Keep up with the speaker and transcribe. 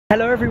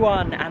Hello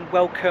everyone and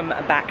welcome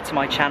back to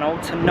my channel.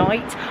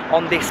 Tonight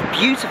on this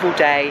beautiful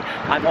day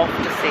I'm off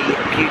to see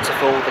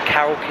Beautiful, the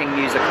Carole King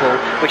musical,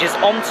 which is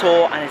on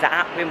tour and is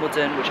at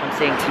Wimbledon, which I'm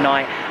seeing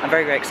tonight. I'm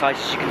very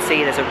excited. As you can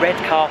see, there's a red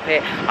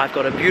carpet, I've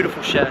got a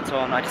beautiful shirt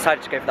on. I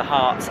decided to go for the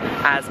hearts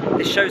as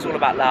this show's all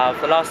about love.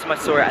 The last time I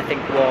saw it I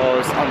think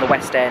was on the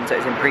West End, so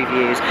it was in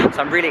previews,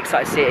 so I'm really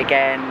excited to see it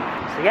again.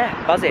 So yeah,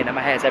 buzzing and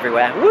my hair's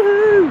everywhere.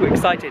 Woohoo!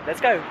 Excited, let's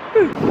go!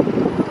 Woo.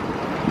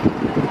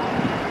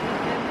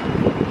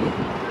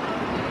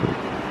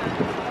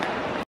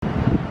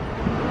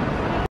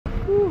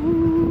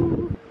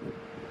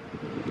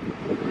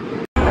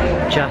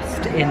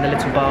 Just in the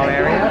little bar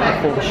area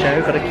before the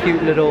show. Got a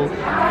cute little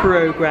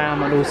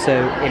program and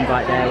also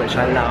invite there, which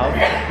I love.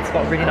 It's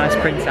got a really nice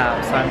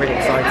printout, so I'm really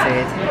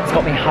excited. It's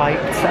got me hyped,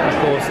 and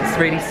of course it's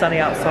really sunny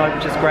outside,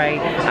 which is great,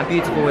 and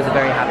Beautiful is a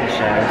very happy show,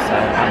 so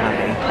I'm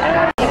happy.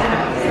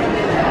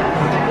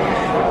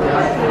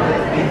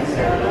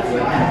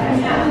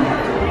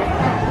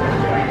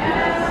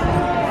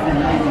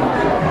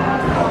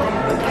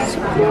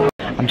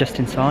 I'm just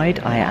inside.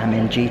 I am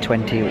in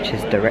G20, which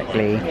is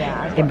directly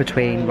in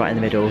between, right in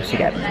the middle, so you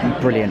get a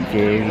brilliant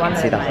view. You can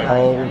see the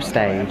whole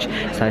stage,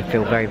 so I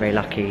feel very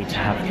lucky to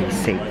have these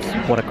seats.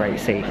 What a great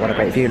seat, what a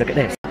great view, look at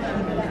this.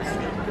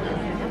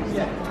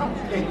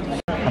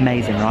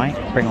 Amazing, right?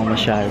 Bring on the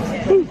show.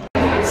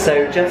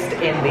 So just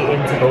in the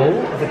interval,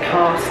 the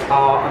cast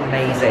are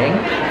amazing.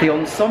 The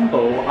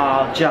ensemble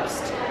are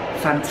just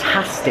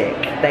fantastic.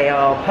 They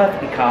are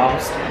perfectly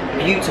cast,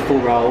 beautiful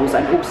roles,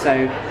 and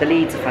also the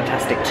leads are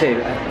fantastic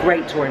too. A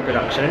great touring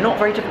production, and not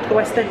very different to the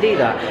West End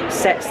either.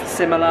 Sets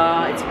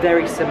similar, it's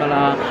very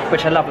similar,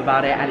 which I love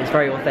about it, and it's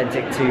very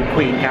authentic to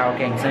Queen Carole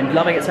King, so I'm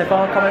loving it so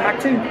far, coming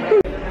back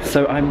too.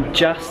 So I'm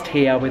just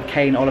here with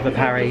Kane Oliver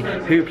Parry,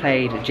 who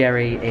played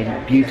Jerry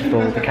in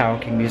Beautiful, the Carole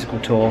King musical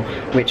tour,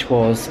 which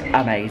was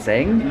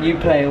amazing. You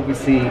play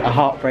obviously a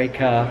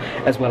heartbreaker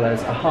as well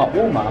as a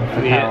heartwarmer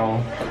for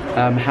Carole.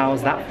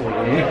 How's that for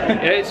you?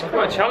 Yeah, it's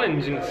quite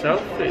challenging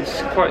itself.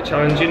 It's quite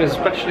challenging,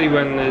 especially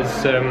when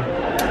there's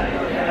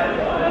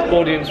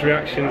audience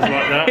reactions like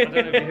that. I don't know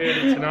if you heard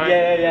it tonight.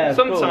 Yeah.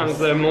 Sometimes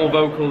they're more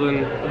vocal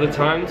than other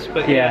times,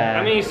 but yeah.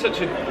 I mean, he's such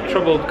a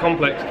troubled,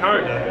 complex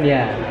character.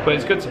 Yeah. But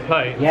it's good to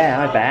play.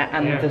 Yeah, I bet.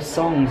 And the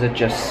songs are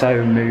just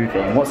so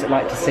moving. What's it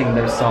like to sing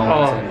those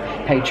songs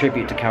and pay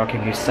tribute to Carole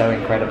King, who's so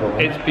incredible?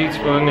 It's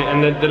beautiful, isn't it?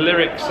 And the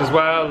lyrics as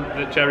well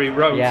that Jerry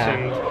wrote. Yeah.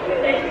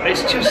 And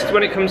it's just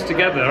when it comes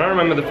together. I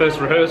remember the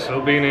first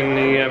rehearsal being in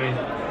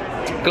the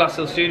Glass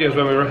Hill Studios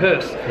when we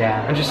rehearsed,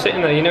 and just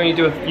sitting there, you know, you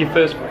do your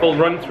first full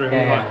run through, and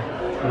you're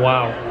like,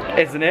 wow,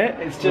 isn't it?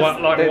 It's just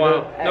wow.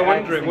 No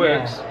wonder it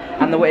works.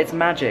 And the way it's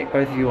magic.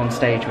 Both of you on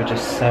stage were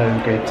just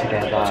so good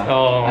together.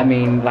 Oh, I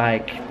mean,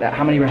 like,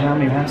 how many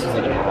rehearsals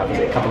did you have? Was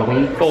it a couple of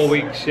weeks? 4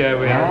 weeks, yeah,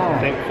 we had, I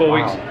think, 4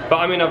 weeks. But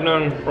I mean, I've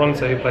known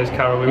Bronte, who plays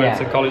Carole. We went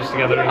to college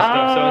together and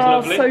stuff, so it was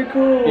lovely. So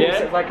cool. Yeah,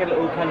 so it's like a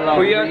little kind of like.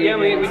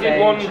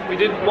 Well, we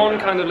did one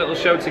kind of little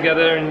show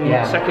together in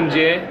second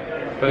year.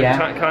 But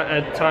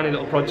a tiny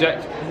little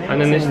project,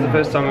 and then this is the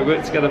first time we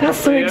worked together. That's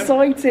so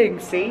exciting.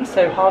 See,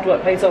 so hard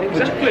work pays off.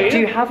 Exactly. Do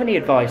you have any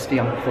advice for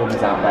young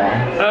performers out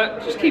there?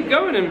 Just keep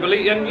going and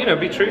believe, and you know,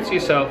 be true to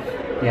yourself.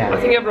 Yeah.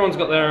 I think everyone's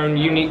got their own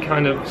unique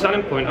kind of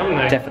selling point, haven't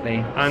they?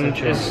 Definitely. And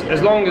so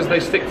as long as they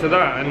stick to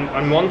that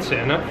and want it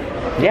enough,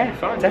 yeah,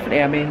 fine.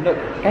 Definitely. I mean, look,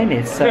 game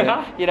is so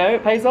you know,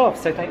 it pays off.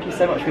 So thank you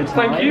so much for your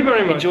time. Thank you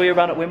very much. Enjoy your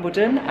run at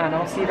Wimbledon, and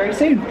I'll see you very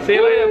soon. See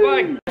you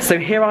later. Bye. So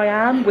here I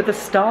am with the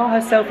star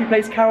herself who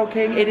plays Carole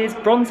King. It is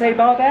Bronte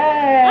Barbet.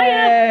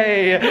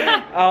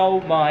 Oh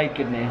my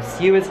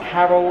goodness, you as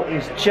Carole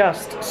is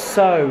just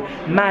so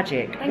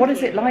magic. What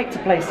is it like to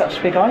play such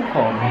a big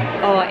icon?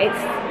 Oh,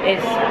 it's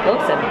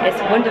awesome.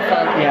 It's wonderful.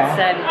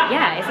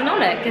 Yeah. It's an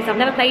honour because I've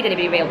never played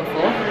anybody real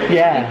before.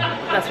 Yeah.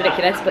 That's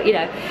ridiculous, but you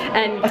know,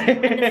 and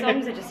the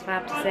songs are just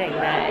fab to sing.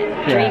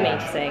 They're dreamy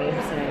to sing.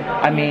 So.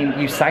 I mean,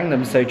 you sang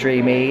them so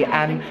dreamy,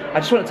 and I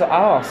just wanted to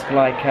ask,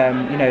 like,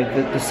 you know,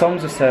 the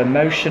songs are so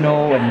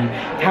emotional, and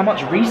how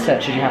much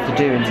research did you have to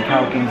do into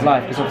Carole King's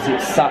life? Because obviously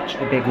it's such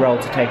a big role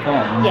to take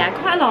on. Yeah,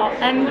 quite a lot.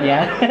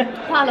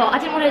 Quite a lot.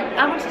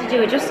 I wanted to do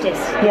her justice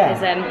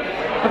because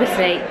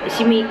obviously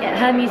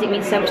her music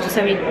means so much to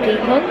so many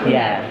people.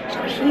 Yeah. She's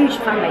got a huge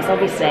fan base,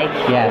 obviously.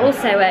 Yeah. But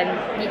also,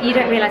 you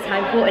don't realise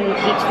how important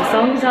each of the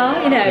songs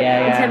are, you know,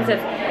 in terms of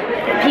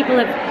people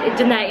have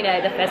done their, you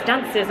know, their first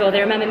dances, or they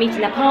remember meeting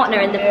their partner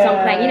and the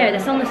song playing, you know, the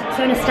song is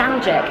so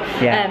nostalgic.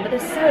 But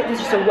there's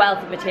just a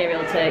wealth of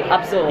material to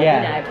absorb, you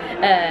know.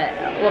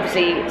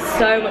 Obviously,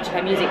 so much of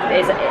her music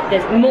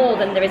there's more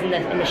than there is in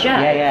the show.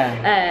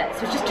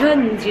 So it's just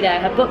tons, you know.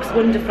 Her book's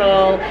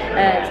wonderful.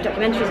 There's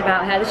documentaries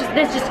about her.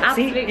 There's just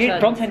absolutely tons.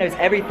 Bronte knows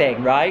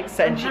everything, right?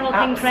 So, and she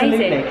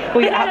absolutely,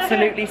 well, you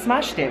absolutely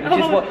smashed it, which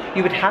is what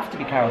you would have to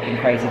be Carole King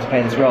crazy to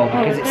play this role,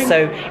 because it's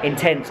so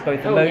intense,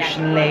 both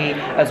emotionally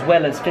as well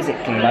well as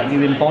physically, like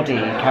you embody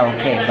Carole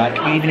King, like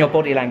even your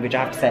body language,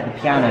 I have to say, at the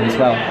piano as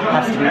well,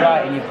 has to be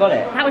right, and you've got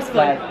it. That was fun.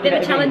 Like, bit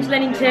of a challenge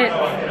learning to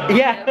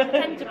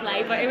pretend to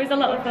play, but it was a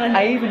lot of fun.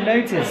 I even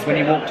noticed when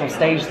you walked off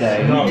stage though,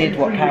 you did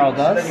what Carole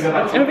does.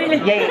 Oh really?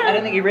 Yeah, I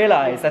don't think you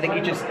realised. I think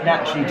you just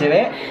naturally do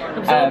it.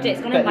 Absorbed it,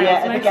 it's gone in by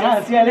I think it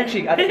has, yeah,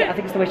 literally. I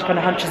think it's the way she kind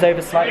of hunches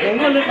over slightly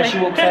as she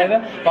walks over.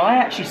 But I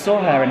actually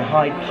saw her in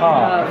Hyde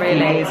Park a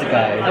few years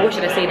ago. I wish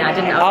I'd have seen her, I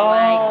didn't know.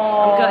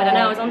 I'm good, I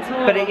know I was on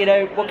tour. But you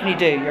know, what can you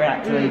do? You're an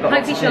actor, you've got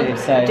hopefully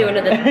she'll do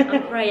another,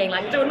 I'm praying,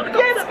 like, do another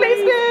concert. Yes, please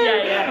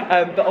do!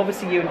 Yeah. But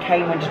obviously you and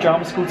Kane went to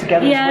drama school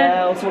together as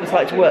well, so what it's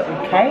like to work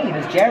with Kane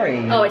as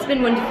Jerry. Oh, it's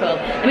been wonderful.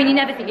 I mean, you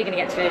never think you're going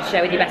to get to do a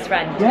show with your best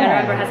friend.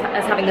 I remember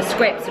us having the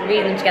scripts and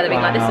reading them together,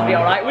 being like, this would be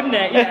alright, wouldn't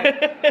it?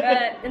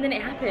 And then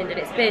it happened, and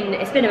it's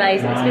been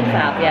amazing, it's been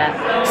fab,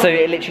 yeah. So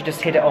it literally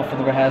just hit it off in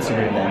the rehearsal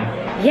room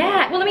then?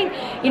 Yeah, well I mean,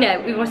 you know,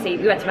 we went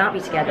to Mount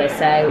View together,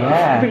 so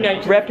we know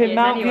each other repping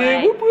Mount View,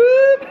 anyway. whoop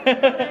whoop!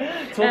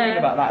 Talking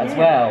about that as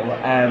well,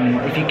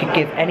 if you could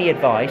give any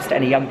advice to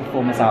any young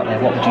performers out there,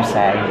 what would you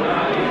say?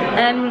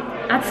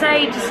 I'd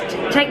say just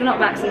take the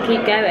knockbacks and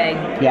keep going.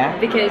 Yeah.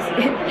 Because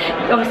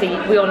obviously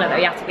we all know that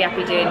you have to be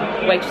happy doing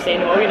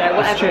waitressing or, you know,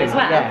 whatever as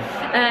well.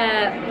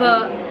 Yeah.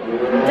 But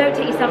don't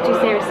take yourself too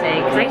seriously,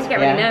 because I used to get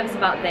really nervous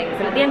about things,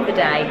 and at the end of the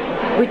day,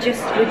 we're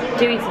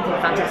doing something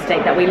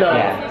fantastic that we love.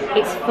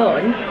 It's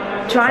fun.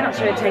 Try not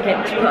to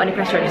put any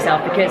pressure on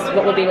yourself, because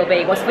what will be will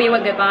be. What's for you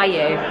won't go by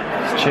you.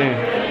 It's true.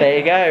 There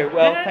you go.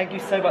 Well, thank you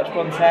so much,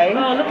 Bronte.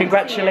 Oh,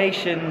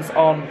 congratulations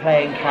on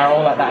playing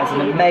Carole. Like, that is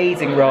an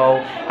amazing role,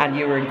 and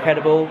you were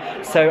incredible.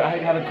 So I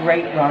hope you have a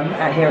great run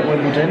here at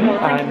Wimbledon.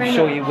 I'm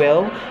sure you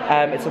will.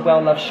 It's a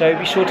well-loved show.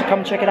 Be sure to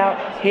come check it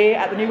out here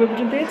at the New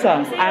Wimbledon Theatre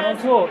and on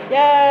tour.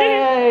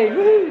 Yay!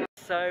 Woohoo!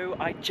 So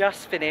I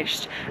just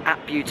finished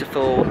at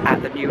Beautiful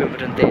at the New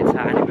Wimbledon Theatre,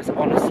 and it was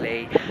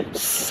honestly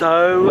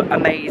so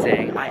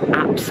amazing. I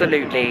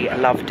absolutely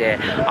loved it.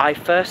 I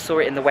first saw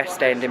it in the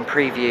West End in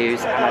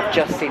previews, and I've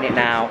just seen it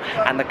now,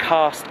 and the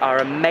cast are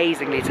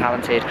amazingly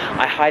talented.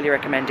 I highly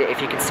recommend it.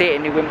 If you can see it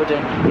in New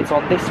Wimbledon, it's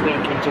on this week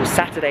until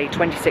Saturday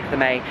 26th of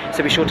May,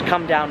 so be sure to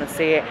come down and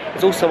see it.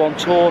 It's also on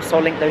tour, so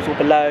I'll link those all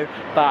below.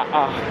 But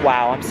oh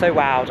wow, I'm so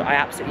wowed. I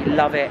absolutely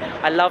love it.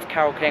 I love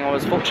Carole King. I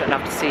was fortunate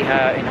enough to see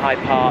her in Hyde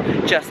Park.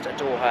 Just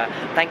adore her.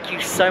 Thank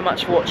you so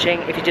much for watching.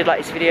 If you did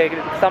like this video, give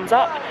it a thumbs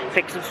up,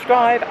 click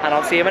subscribe, and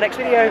I'll see you in my next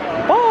video.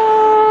 Bye!